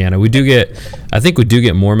similar to Indiana. I think we do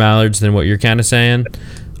get more mallards than what you're kind of saying.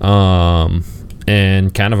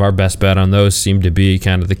 And kind of our best bet on those seem to be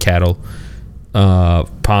kind of the cattle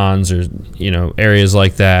ponds or areas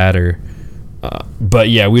like that, but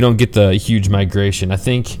yeah, we don't get the huge migration. I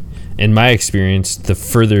think in my experience, the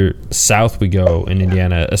further south we go in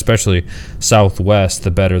Indiana, especially southwest,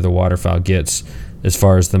 the better the waterfowl gets as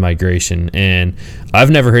far as the migration. And I've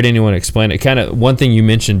never heard anyone explain it. Kind of one thing you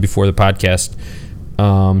mentioned before the podcast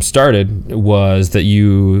started was that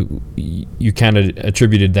you kind of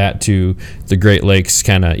attributed that to the Great Lakes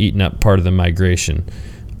kind of eating up part of the migration.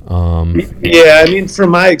 Yeah, I mean, from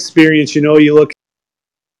my experience, you look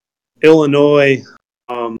at Illinois,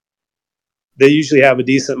 they usually have a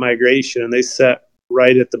decent migration, and they set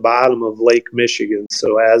right at the bottom of Lake Michigan.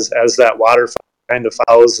 So as that water kind of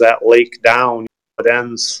follows that lake down, it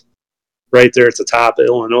ends right there at the top of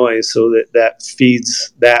Illinois, so that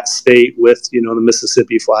feeds that state with, the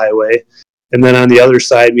Mississippi Flyway. And then on the other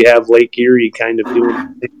side, we have Lake Erie kind of doing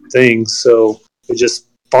the same thing. So it just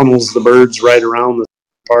funnels the birds right around the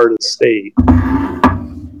part of the state.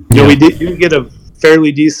 We do get a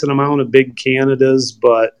fairly decent amount of big Canadas,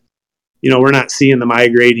 but, we're not seeing the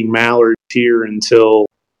migrating mallards here until,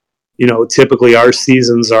 typically our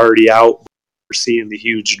season's already out. We're seeing the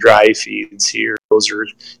huge dry feeds here. Those are,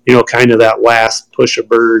 kind of that last push of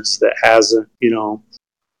birds that hasn't,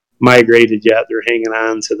 migrated yet. They're hanging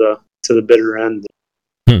on to the bitter end.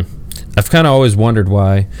 I've kind of always wondered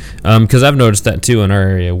why, because I've noticed that too in our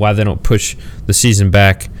area, why they don't push the season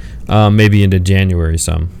back maybe into January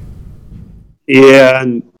some. Yeah,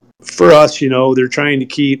 and for us, they're trying to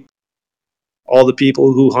keep all the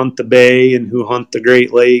people who hunt the Bay and who hunt the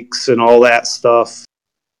Great Lakes and all that stuff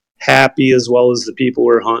happy, as well as the people who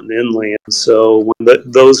are hunting inland. So when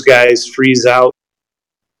those guys freeze out,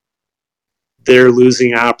 they're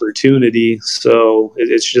losing opportunity. So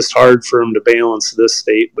it's just hard for them to balance this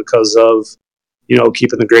state because of,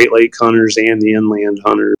 keeping the Great Lake hunters and the inland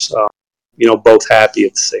hunters, both happy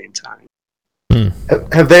at the same time.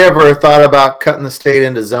 Have they ever thought about cutting the state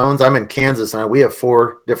into zones? I'm in Kansas, and we have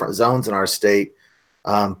 4 different zones in our state.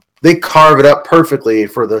 They carve it up perfectly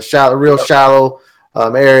for the real shallow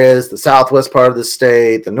areas, the southwest part of the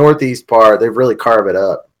state, the northeast part. They've really carved it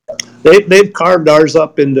up. They've carved ours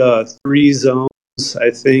up into 3 zones,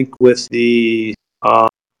 I think, with the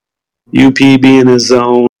UP being a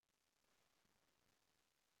zone.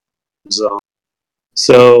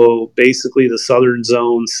 So basically the southern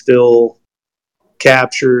zone still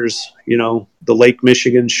captures, the Lake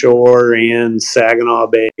Michigan shore and Saginaw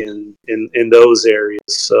Bay and in those areas.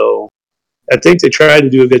 So I think they try to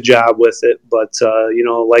do a good job with it, but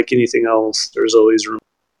like anything else, there's always room.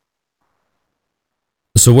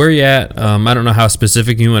 So where are you at? I don't know how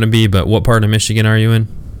specific you want to be, but what part of Michigan are you in?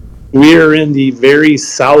 We are in the very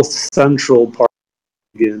south central part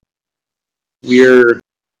of Michigan. We're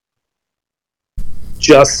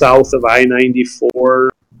just south of I-94,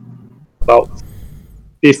 about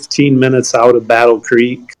 15 minutes out of Battle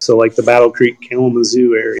Creek, so like the Battle Creek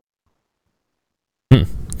Kalamazoo area.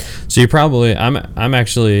 So you're probably I'm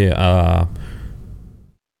actually in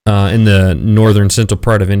the northern central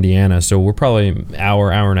part of Indiana, so we're probably an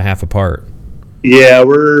hour and a half apart. Yeah,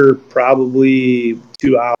 we're probably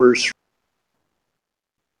 2 hours.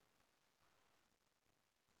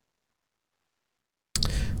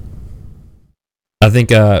 I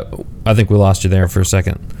think we lost you there for a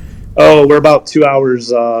second. Oh, we're about 2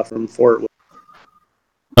 hours from Fort Worth.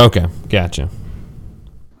 Okay, gotcha.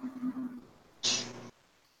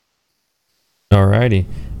 Alrighty.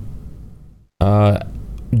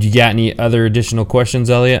 You got any other additional questions,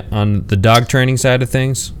 Elliot, on the dog training side of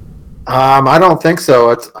things? I don't think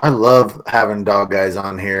so. I love having dog guys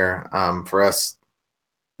on here. For us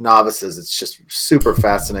novices, it's just super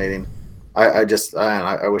fascinating. I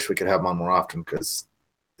wish we could have them on more often because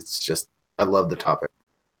I love the topic.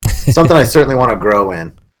 Something I certainly want to grow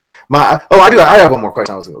in. I have one more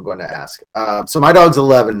question I was going to ask. So my dog's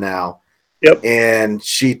 11 now. Yep. And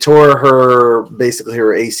she tore her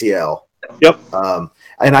ACL. Yep.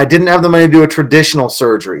 And I didn't have the money to do a traditional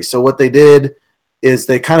surgery. So what they did is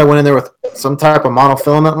they kind of went in there with some type of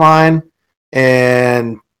monofilament line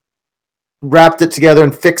and wrapped it together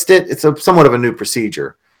and fixed it. It's somewhat of a new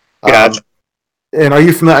procedure. Gotcha. And are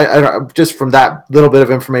you familiar, just from that little bit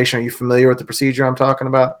of information, are you familiar with the procedure I'm talking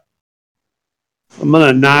about? I'm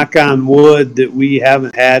going to knock on wood that we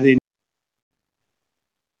haven't had any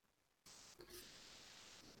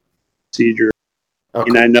procedure. Okay.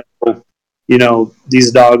 And I know,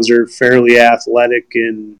 these dogs are fairly athletic,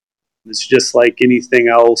 and it's just like anything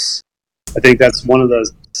else. I think that's one of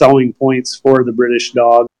the selling points for the British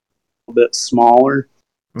dog, a little bit smaller,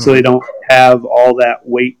 so they don't have all that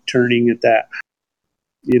weight turning at that.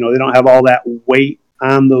 They don't have all that weight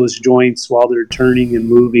on those joints while they're turning and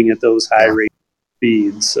moving at those high rate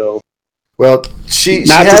speeds. So, well, she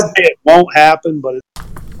say it won't happen, but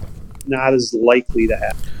it's not as likely to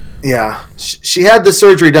happen. Yeah, she had the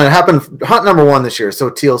surgery done. It happened hunt number 1 this year,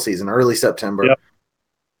 so teal season, early September. Yep.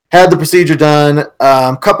 Had the procedure done.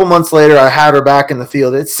 A couple months later, I had her back in the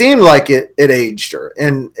field. It seemed like it aged her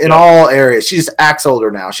in all areas. She just acts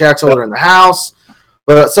older now. She acts older in the house.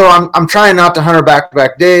 But so I'm trying not to hunt her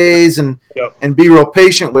back-to-back days and be real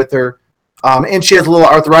patient with her. And she has a little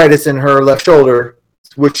arthritis in her left shoulder,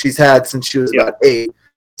 which she's had since she was about 8.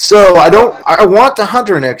 So I want to hunt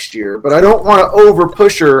her next year, but I don't want to over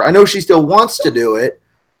push her. I know she still wants to do it.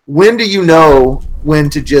 When do you know when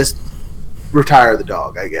to just retire the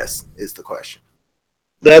dog, I guess, is the question.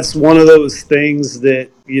 That's one of those things that,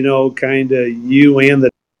 kind of you and the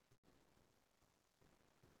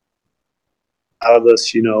out of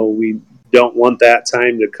us, we don't want that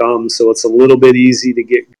time to come. So it's a little bit easy to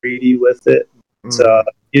get greedy with it. But,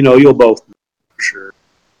 you'll both know for sure.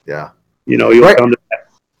 Yeah. You'll come to that.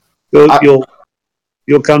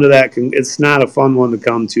 You'll come to that. It's not a fun one to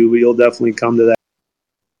come to, but you'll definitely come to that.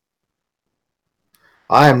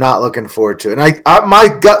 I am not looking forward to it. And I my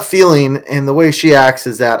gut feeling and the way she acts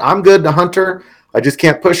is that I'm good to hunt her. I just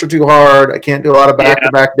can't push her too hard. I can't do a lot of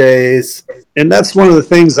back-to-back days. And that's one of the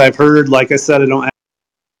things I've heard. Like I said, I don't have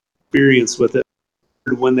experience with it.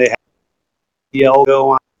 When they have EL go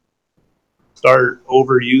on, start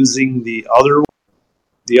overusing the other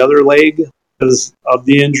leg because of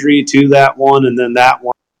the injury to that one, and then that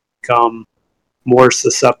one become more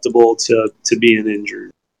susceptible to being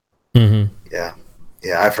injured. Mm-hmm.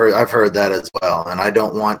 Yeah, I've heard that as well, and I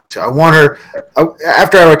don't want to. I want her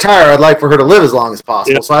after I retire. I'd like for her to live as long as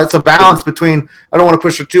possible. Yeah. So it's a balance between. I don't want to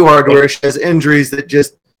push her too hard to where she has injuries that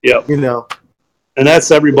just, And that's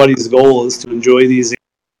everybody's goal, is to enjoy these.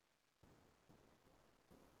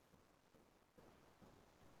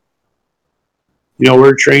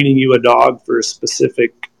 We're training you a dog for a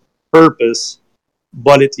specific purpose,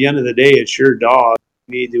 but at the end of the day, it's your dog.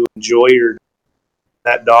 You need to enjoy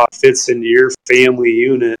that dog fits into your family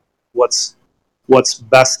unit. What's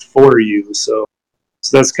best for you? So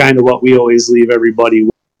that's kind of what we always leave everybody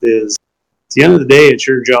with, is at the end of the day, it's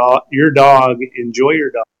your dog. Enjoy your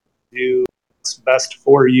dog. Do what's best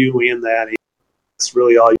for you and that. That's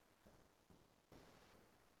really all.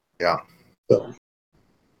 Yeah. So.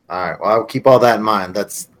 All right. Well, I'll keep all that in mind.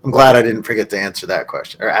 I'm glad I didn't forget to answer that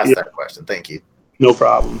question or ask that question. Thank you. No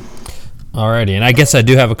problem. Alrighty, and I guess I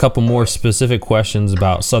do have a couple more specific questions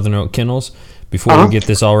about Southern Oak Kennels before we get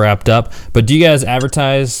this all wrapped up. But do you guys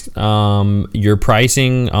advertise your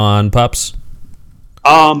pricing on pups?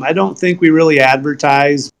 I don't think we really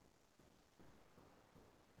advertise.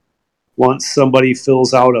 Once somebody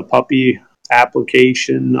fills out a puppy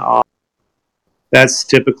application, that's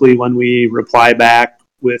typically when we reply back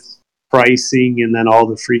with pricing and then all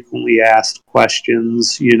the frequently asked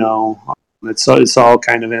questions. It's all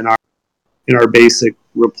kind of in our basic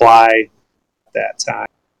reply at that time.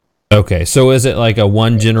 Okay, so is it like a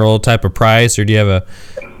one general type of price, or do you have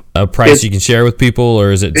a price you can share with people,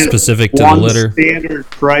 or is it specific to the litter? One standard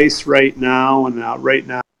price right now, and right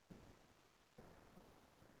now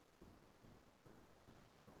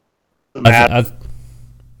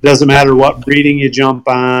doesn't matter what breeding you jump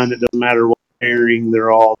on. It doesn't matter what pairing.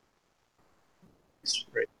 They're all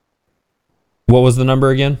right. What was the number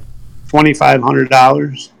again?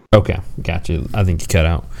 $2,500. Okay, got you. I think you cut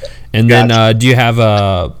out. And then, do you have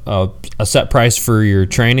a set price for your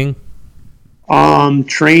training?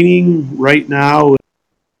 Training right now,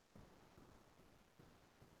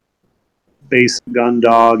 basic gun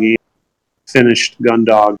dog and finished gun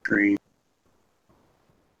dog training.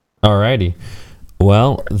 Alrighty.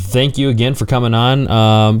 Well, thank you again for coming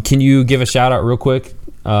on. Can you give a shout out real quick?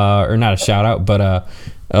 Or not a shout out, but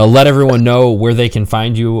let everyone know where they can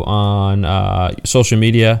find you on social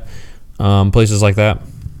media, places like that.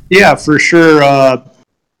 Yeah, for sure.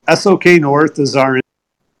 SOK North is our,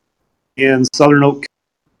 and Southern Oak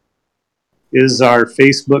is our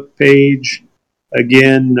Facebook page.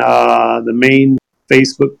 Again, the main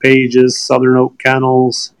Facebook page is Southern Oak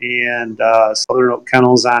Kennels, and Southern Oak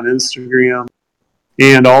Kennels on Instagram.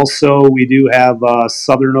 And also we do have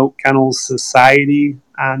Southern Oak Kennels Society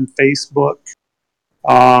on Facebook.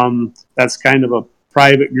 That's kind of a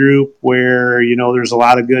private group where, there's a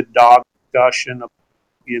lot of good dog discussion,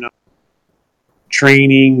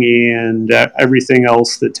 training and everything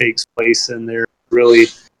else that takes place in there. Really,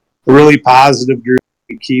 a really positive group.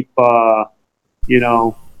 We keep, all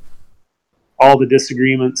the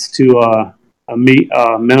disagreements to a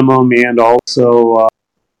minimum, and also,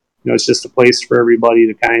 it's just a place for everybody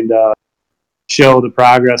to kind of show the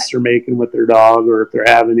progress they're making with their dog, or if they're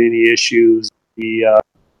having any issues,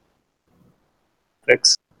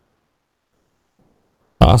 fix.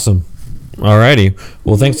 Awesome. Alrighty.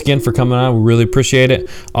 Well, thanks again for coming on. We really appreciate it.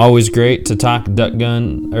 Always great to talk duck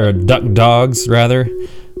dogs rather. Me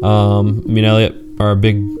and Elliot are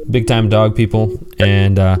big time dog people,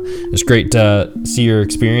 and it's great to see your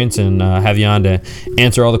experience and have you on to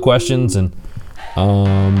answer all the questions. And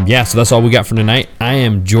so that's all we got for tonight. I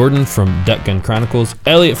am Jordan from Duck Gun Chronicles,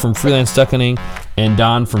 Elliot from Freelance Duck Hunting, and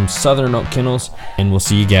Don from Southern Oak Kennels, and we'll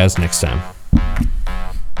see you guys next time.